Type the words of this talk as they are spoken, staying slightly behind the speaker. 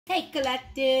Hey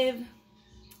collective,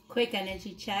 quick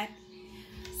energy check.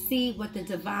 See what the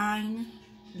divine,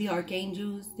 the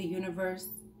archangels, the universe,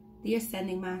 the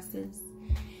ascending masters,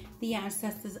 the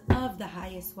ancestors of the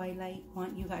highest white light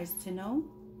want you guys to know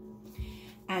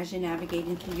as you're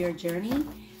navigating through your journey,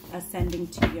 ascending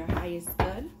to your highest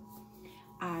good.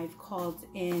 I've called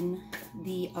in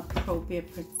the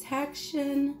appropriate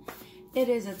protection. It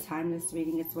is a timeless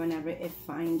reading. It's whenever it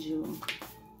finds you.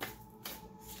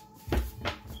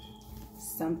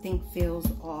 Something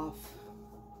feels off.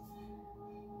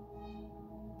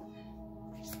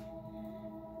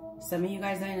 Some of you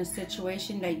guys are in a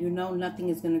situation that you know nothing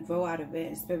is going to grow out of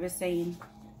it. Spirit saying,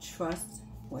 trust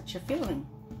what you're feeling.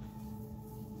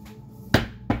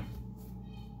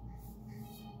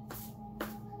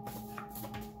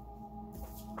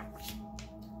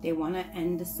 They want to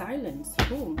end the silence.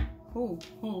 Who?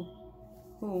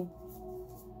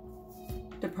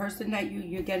 The person that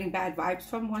you're getting bad vibes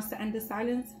from wants to end the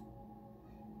silence?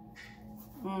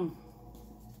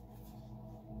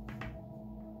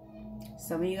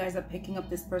 Some of you guys are picking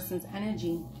up this person's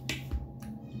energy.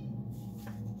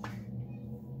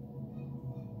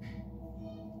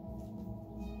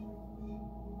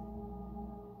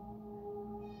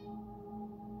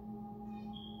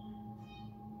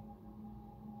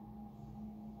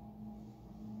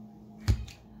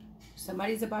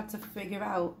 Somebody's about to figure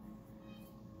out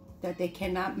that they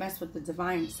cannot mess with the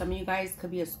divine. Some of you guys could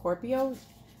be a Scorpio.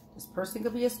 This person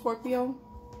could be a Scorpio.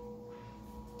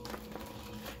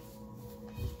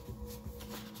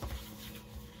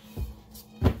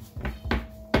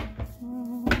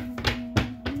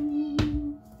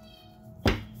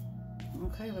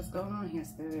 Okay, what's going on here,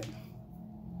 Spirit?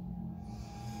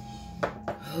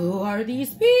 Who are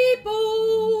these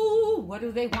people? What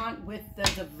do they want with the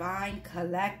divine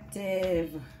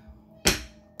collective?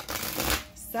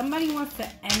 Somebody wants to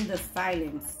end the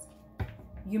silence.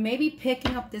 You may be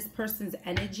picking up this person's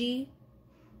energy.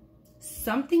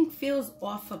 Something feels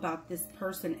off about this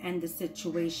person and the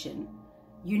situation.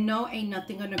 You know ain't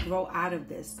nothing going to grow out of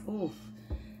this. Oof.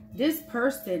 This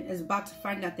person is about to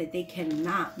find out that they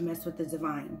cannot mess with the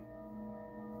divine.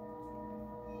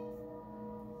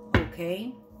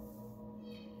 Okay?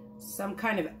 Some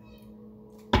kind of...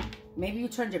 Maybe you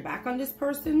turned your back on this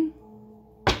person.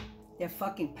 They're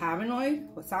fucking paranoid.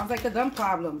 Well, sounds like a dumb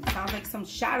problem. Sounds like some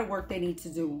shadow work they need to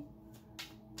do.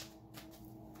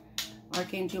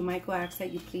 Archangel Michael asks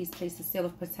that you please place a seal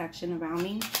of protection around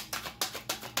me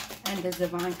and the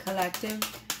divine collective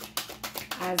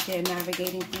as they're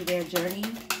navigating through their journey,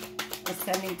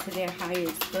 ascending to their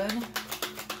highest good.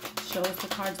 Show us the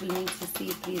cards we need to see,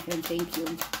 please, and thank you.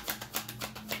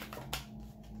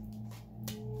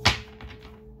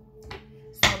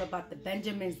 It's all about the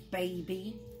Benjamins,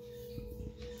 baby.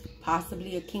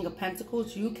 Possibly a King of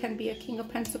Pentacles. You can be a King of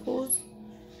Pentacles.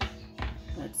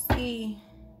 Let's see.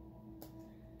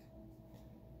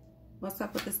 What's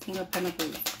up with this King of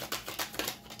Pentacles?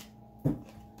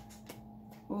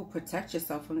 Oh, protect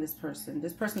yourself from this person.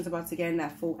 This person's about to get in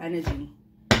that full energy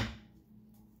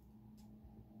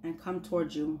and come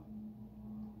towards you.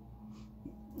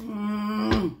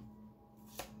 I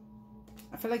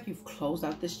feel like you've closed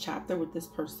out this chapter with this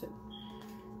person.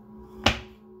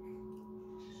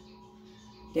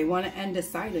 They want to end the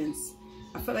silence.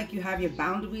 I feel like you have your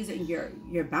boundaries and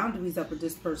your boundaries up with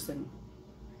this person.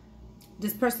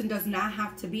 This person does not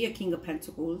have to be a King of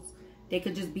Pentacles. They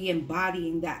could just be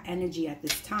embodying that energy at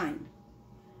this time.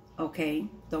 Okay?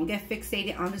 Don't get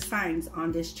fixated on the signs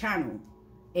on this channel.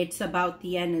 It's about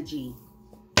the energy.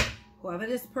 Whoever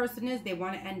this person is, they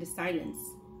want to end the silence.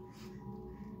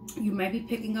 You may be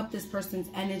picking up this person's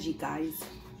energy, guys.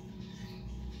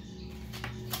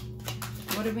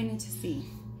 What do we need to see?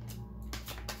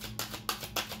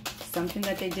 Something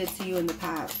that they did to you in the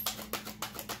past.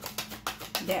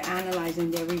 They're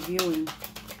analyzing, they're reviewing.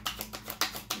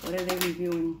 What are they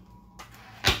reviewing?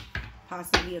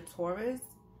 Possibly a Taurus.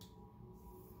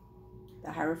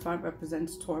 The Hierophant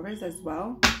represents Taurus as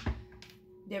well.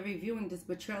 They're reviewing this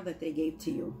betrayal that they gave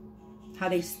to you. How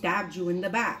they stabbed you in the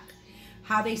back.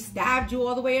 How they stabbed you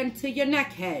all the way into your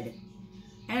neck head.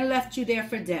 And left you there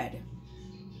for dead.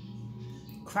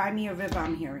 Cry me a river,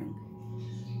 I'm hearing.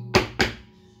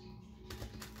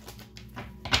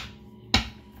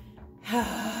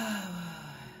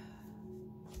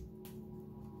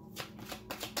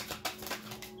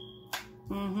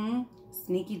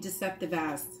 Sneaky, deceptive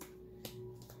ass.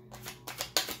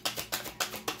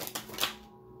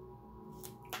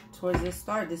 Towards the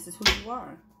star, this is who you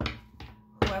are.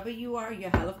 Whoever you are, you're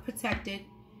hell of protected.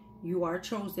 You are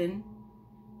chosen.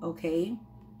 Okay?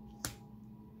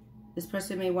 The This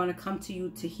person may want to come to you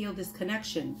to heal this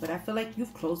connection. But I feel like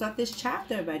you've closed out this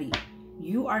chapter already.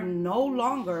 You are no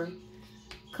longer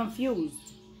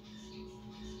confused.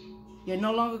 You're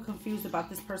no longer confused about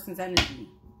this person's energy.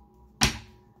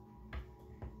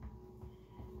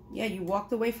 Yeah, you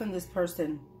walked away from this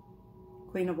person.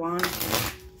 Queen of Wands.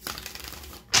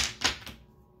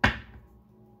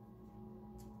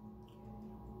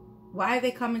 Why are they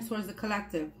coming towards the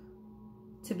collective?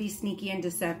 To be sneaky and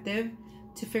deceptive.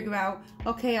 To figure out,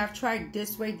 okay, I've tried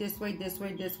this way, this way, this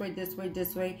way, this way, this way,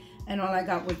 this way. And all I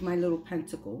got was my little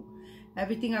pentacle.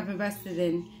 Everything I've invested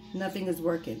in, nothing is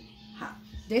working.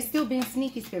 They're still being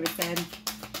sneaky, Spirit said.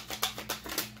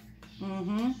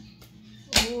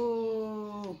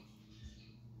 Ooh.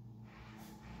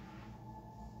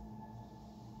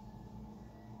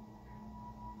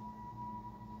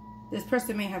 This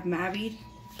person may have married.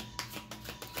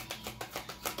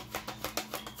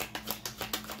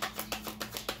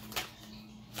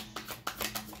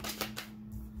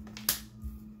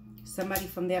 Somebody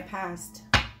from their past.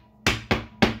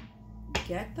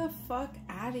 Get the fuck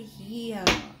out of here.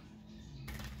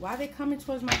 Why are they coming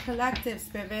towards my collective,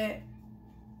 Spirit?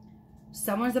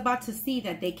 Someone's about to see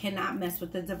that they cannot mess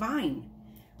with the divine.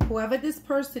 Whoever this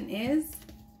person is,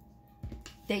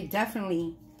 they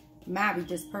definitely married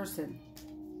this person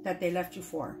that they left you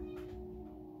for.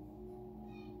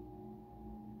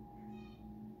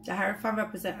 The Hierophant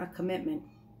represents a commitment.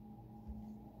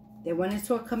 They went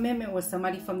into a commitment with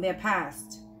somebody from their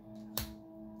past.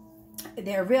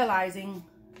 They're realizing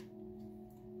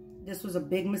this was a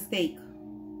big mistake.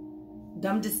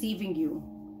 Them deceiving you.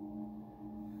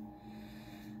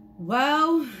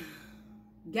 Well,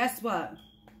 guess what?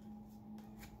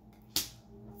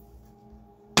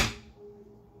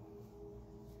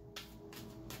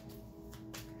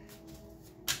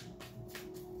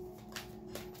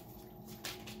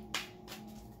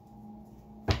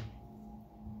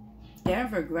 They're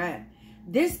in regret.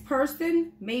 This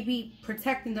person may be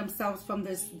protecting themselves from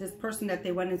this person that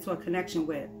they went into a connection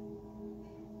with.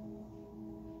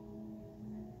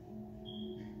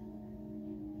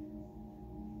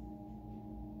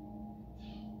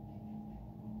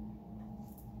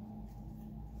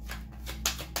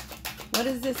 What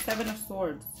is this? Seven of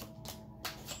Swords.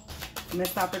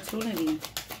 Missed opportunity.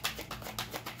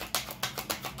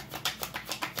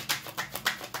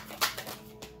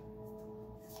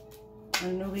 A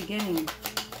new beginning.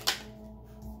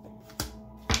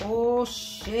 Oh,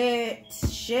 shit.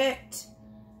 Shit.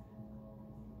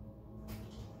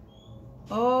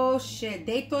 Oh, shit.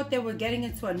 They thought they were getting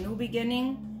into a new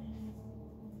beginning.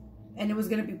 And it was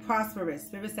going to be prosperous.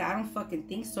 Spirit said, I don't fucking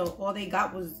think so. All they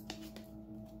got was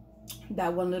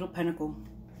that one little pentacle.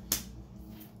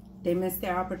 They missed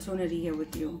their opportunity here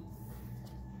with you.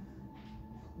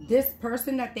 This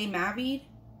person that they married,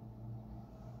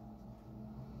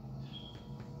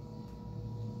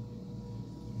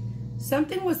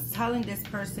 something was telling this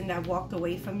person that walked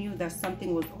away from you that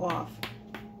something was off.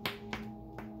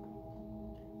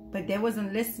 But they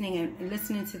wasn't listening and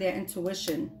listening to their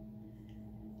intuition.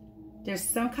 There's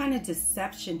some kind of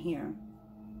deception here.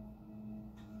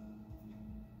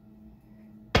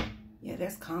 Yeah,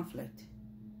 there's conflict.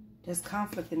 There's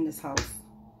conflict in this house.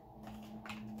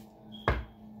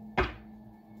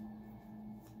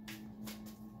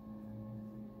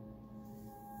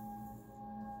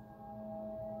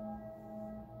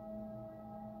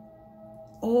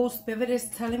 Oh, Spirit is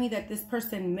telling me that this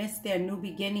person missed their new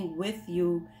beginning with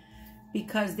you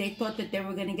because they thought that they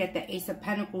were going to get the Ace of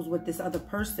Pentacles with this other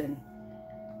person.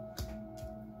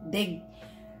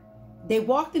 They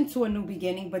walked into a new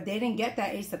beginning, but they didn't get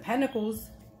that Ace of Pentacles.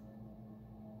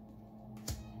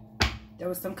 There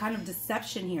was some kind of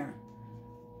deception here.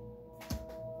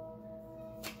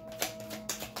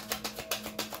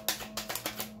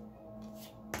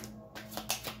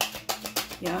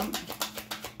 Yeah.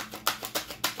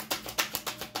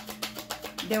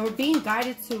 They were being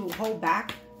guided to hold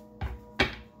back.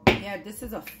 Yeah, this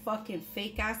is a fucking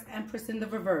fake ass Empress in the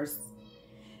reverse.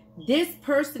 This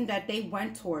person that they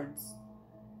went towards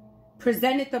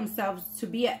presented themselves to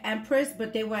be an Empress,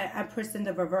 but they were an Empress in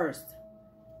the reverse.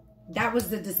 That was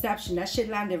the deception. That shit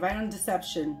landed right on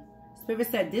deception.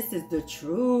 Spirit said, this is the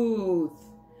truth.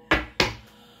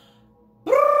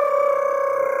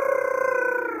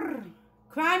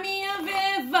 Cry me a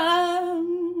river.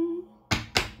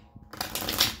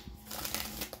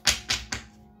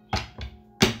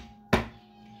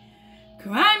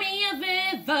 Cry me a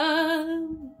river.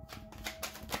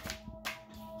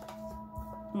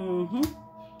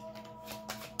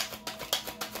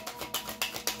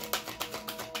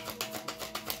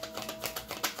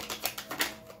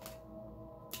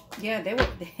 Yeah, they were.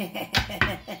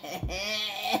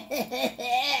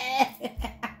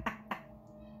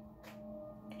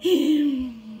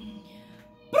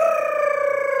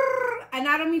 And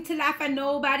I don't mean to laugh at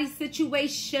nobody's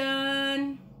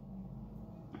situation,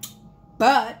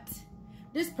 but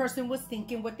this person was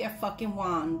thinking with their fucking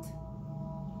wand.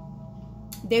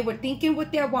 They were thinking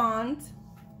with their wand.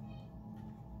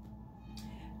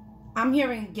 I'm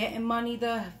hearing getting money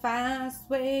the fast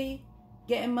way,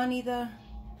 getting money the,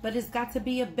 but it's got to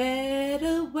be a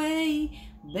better way,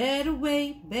 better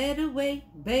way, better way,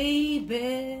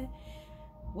 baby.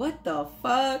 What the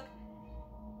fuck?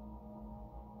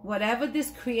 Whatever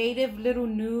this creative little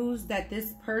news that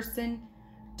this person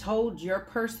told your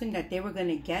person that they were going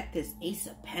to get, this Ace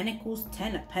of Pentacles,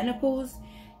 10 of Pentacles,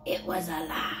 it was a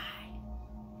lie.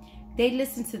 They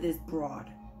listened to this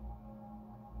broad.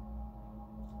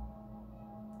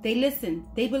 They listened.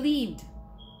 They believed.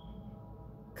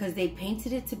 Because they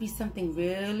painted it to be something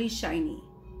really shiny.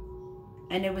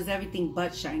 And it was everything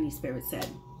but shiny, Spirit said.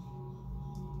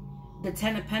 The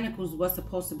 10 of Pentacles was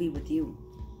supposed to be with you.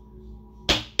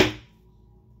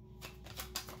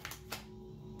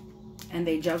 And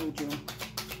they juggled you.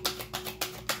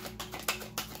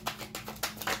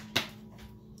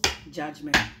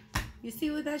 Judgment. You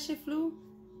see where that shit flew?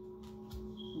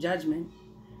 Judgment.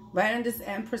 Right on this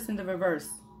Empress in the reverse.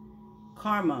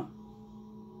 Karma.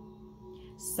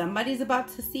 Somebody's about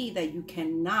to see that you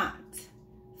cannot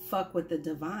fuck with the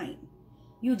divine.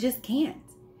 You just can't.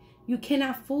 You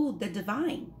cannot fool the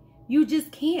divine. You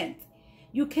just can't.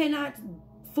 You cannot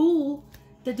fool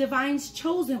the divine's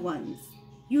chosen ones.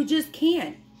 You just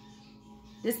can't.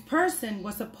 This person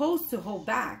was supposed to hold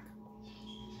back,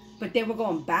 but they were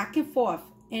going back and forth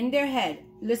in their head,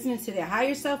 listening to their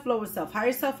higher self, lower self,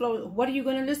 higher self, lower. What are you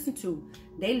going to listen to?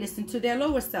 They listen to their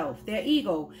lower self, their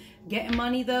ego. Getting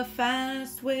money the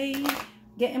fast way,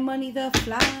 getting money the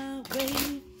fly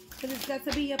way. But it's got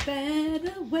to be a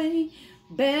better way,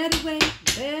 better way,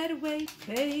 better way,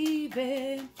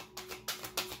 baby.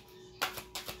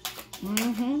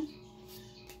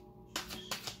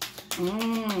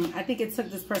 I think it took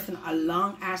this person a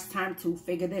long ass time to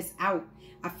figure this out.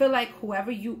 I feel like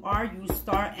whoever you are, you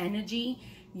star energy,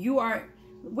 you are,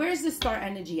 where's the star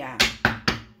energy at?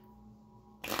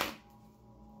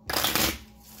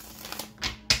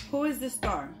 Who is the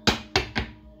star?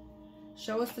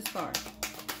 Show us the star.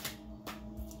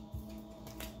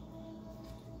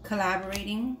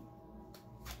 Collaborating,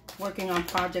 working on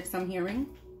projects, I'm hearing.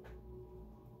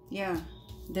 Yeah,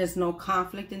 there's no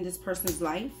conflict in this person's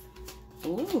life.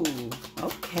 Ooh,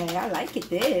 okay, I like it,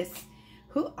 this.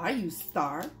 Who are you,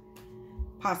 star?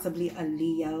 Possibly a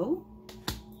Leo.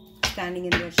 Standing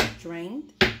in their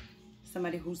strength.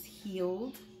 Somebody who's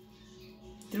healed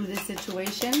through this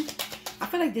situation. I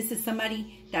feel like this is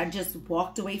somebody that just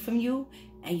walked away from you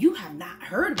and you have not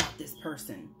heard about this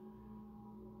person.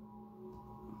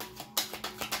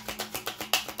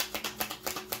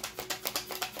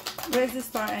 Where's the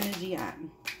star energy at?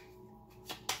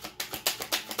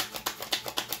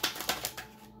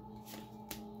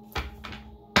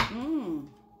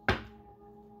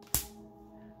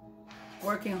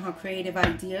 Working on creative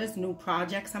ideas, new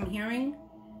projects, I'm hearing.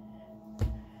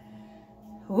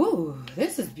 Ooh,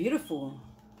 this is beautiful.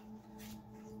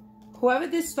 Whoever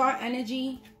this star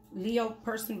energy, Leo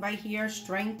person right here,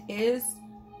 strength is,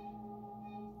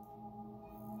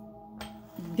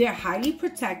 they're highly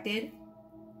protected.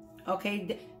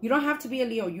 Okay, you don't have to be a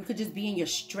Leo. You could just be in your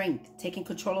strength, taking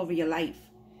control over your life.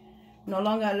 No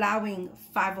longer allowing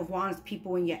 5 of Wands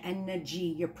people in your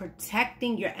energy. You're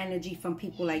protecting your energy from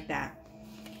people like that.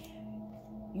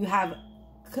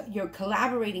 You're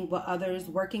collaborating with others,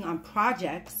 working on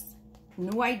projects,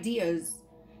 new ideas.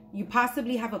 You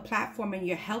possibly have a platform and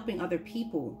you're helping other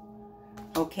people.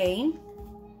 Okay?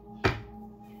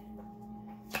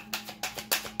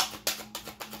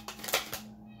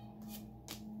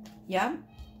 Yeah?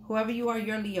 Whoever you are,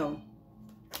 you're Leo.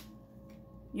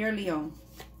 You're Leo.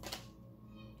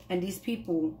 And these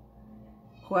people,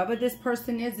 whoever this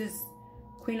person is, this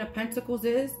Queen of Pentacles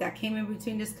is, that came in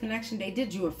between this connection, they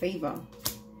did you a favor.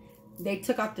 They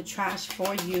took out the trash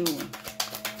for you.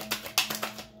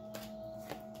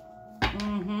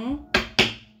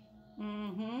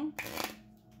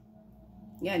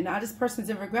 Yeah, now this person's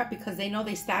in regret because they know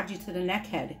they stabbed you to the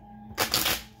neckhead.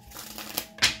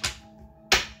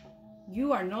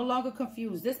 You are no longer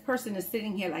confused. This person is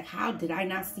sitting here like, how did I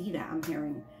not see that? I'm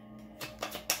hearing.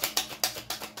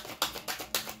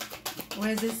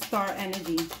 Where's this star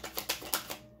energy?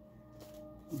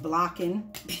 Blocking.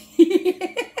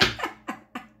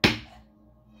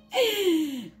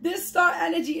 This star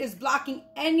energy is blocking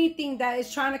anything that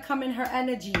is trying to come in her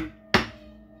energy.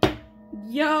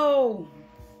 Yo.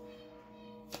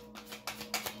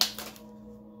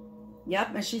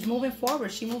 Yep, and she's moving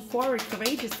forward. She moved forward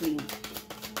courageously.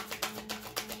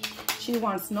 She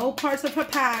wants no parts of her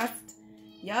past.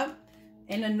 Yep.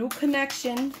 In a new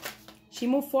connection. She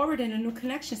moved forward in a new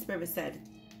connection, Spirit said.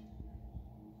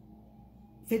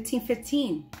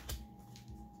 1515.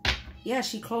 Yeah,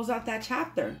 she closed out that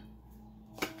chapter.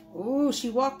 Ooh, she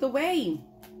walked away.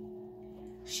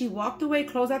 She walked away,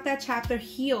 closed out that chapter,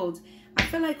 healed. I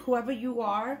feel like whoever you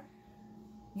are,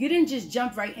 you didn't just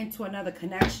jump right into another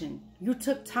connection. You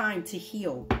took time to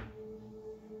heal.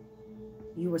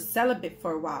 You were celibate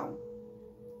for a while.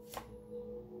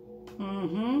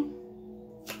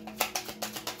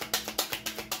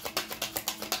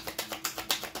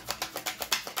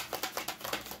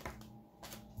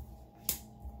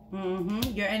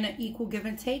 You're in an equal give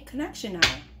and take connection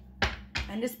now.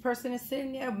 And this person is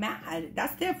sitting there mad.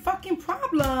 That's their fucking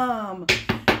problem.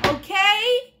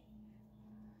 Okay?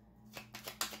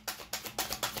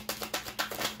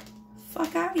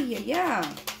 Fuck out of here. Yeah.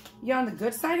 You're on the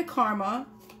good side of karma.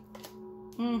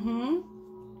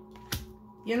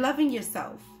 You're loving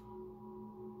yourself.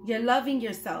 You're loving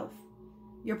yourself.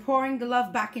 You're pouring the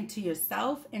love back into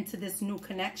yourself, into this new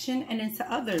connection, and into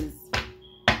others.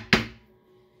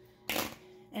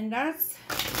 And that's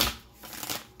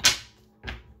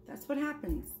what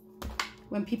happens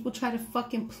when people try to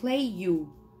fucking play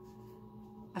you.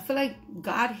 I feel like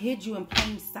God hid you in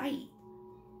plain sight.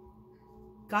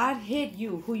 God hid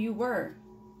you, who you were,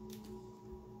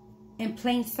 in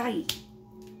plain sight.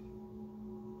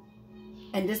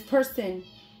 And this person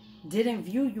didn't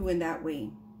view you in that way.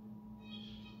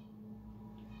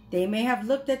 They may have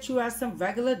looked at you as some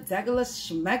regular, degular,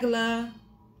 schmegula,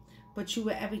 but you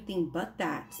were everything but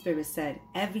that, Spirit said.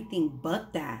 Everything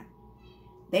but that.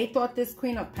 They thought this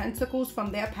Queen of Pentacles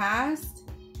from their past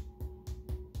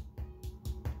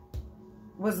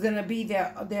was going to be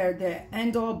their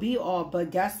end-all, be-all.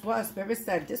 But guess what? Spirit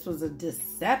said this was a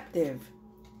deceptive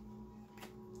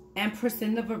Empress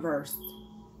in the reverse.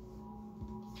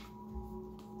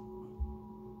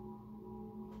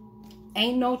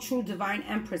 Ain't no true divine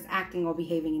Empress acting or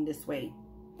behaving in this way.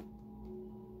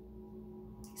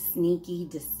 Sneaky,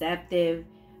 deceptive,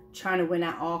 trying to win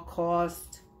at all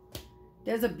cost.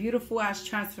 There's a beautiful ass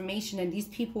transformation, and these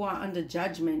people are under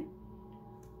judgment.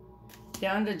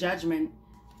 They're under judgment.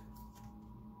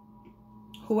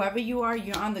 Whoever you are,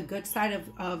 you're on the good side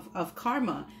of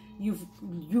karma.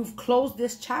 You've closed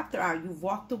this chapter out. You've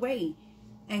walked away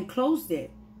and closed it.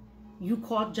 You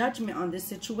called judgment on this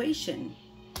situation.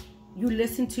 You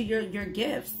listened to your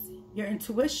gifts, your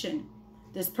intuition.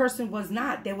 This person was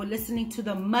not. They were listening to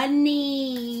the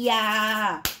money.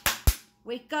 Yeah.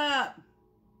 Wake up.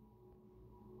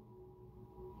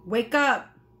 Wake up.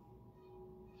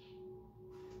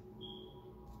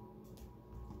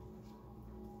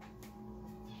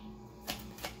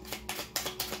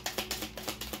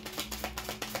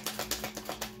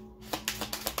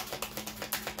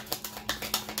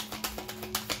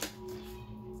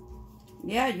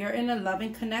 Yeah, you're in a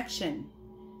loving connection.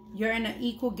 You're in an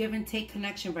equal give and take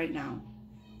connection right now.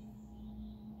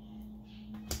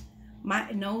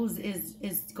 My nose is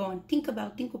going, think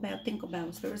about.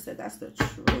 Spirit said that's the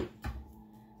truth.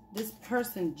 This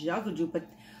person juggled you, but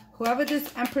whoever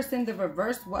this Empress in the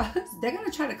reverse was, they're going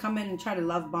to try to come in and try to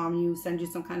love bomb you, send you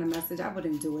some kind of message. I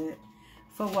wouldn't do it.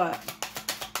 For what?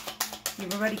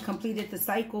 You've already completed the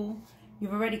cycle.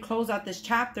 You've already closed out this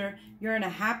chapter. You're in a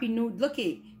happy new, look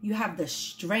at, you have the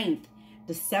strength,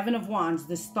 the Seven of Wands,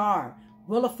 the Star,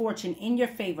 Wheel of Fortune in your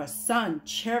favor, Sun,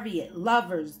 Chariot,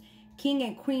 Lovers, King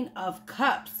and Queen of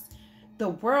Cups, the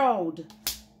World.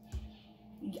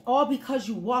 All because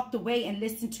you walked away and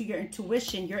listened to your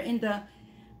intuition. You're in the,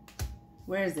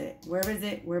 where is it? Where is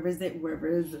it? Where is it? Where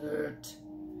is it?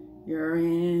 You're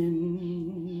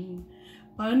in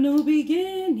a new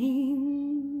beginning.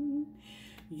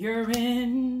 You're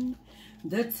in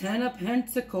the Ten of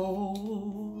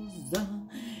Pentacles.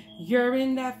 You're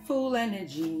in that full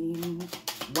energy.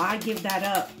 Why give that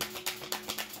up?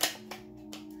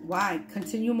 Why?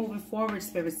 Continue moving forward,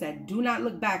 Spirit said. Do not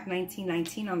look back.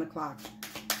 1919 on the clock.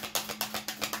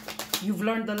 You've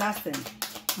learned the lesson.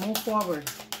 Move forward.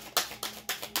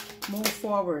 Move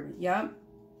forward. Yep.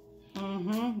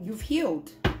 You've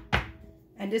healed.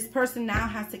 And this person now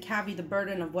has to carry the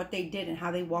burden of what they did and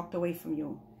how they walked away from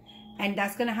you. And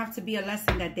that's going to have to be a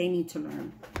lesson that they need to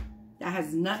learn. That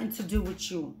has nothing to do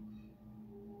with you.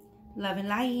 Love and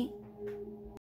light.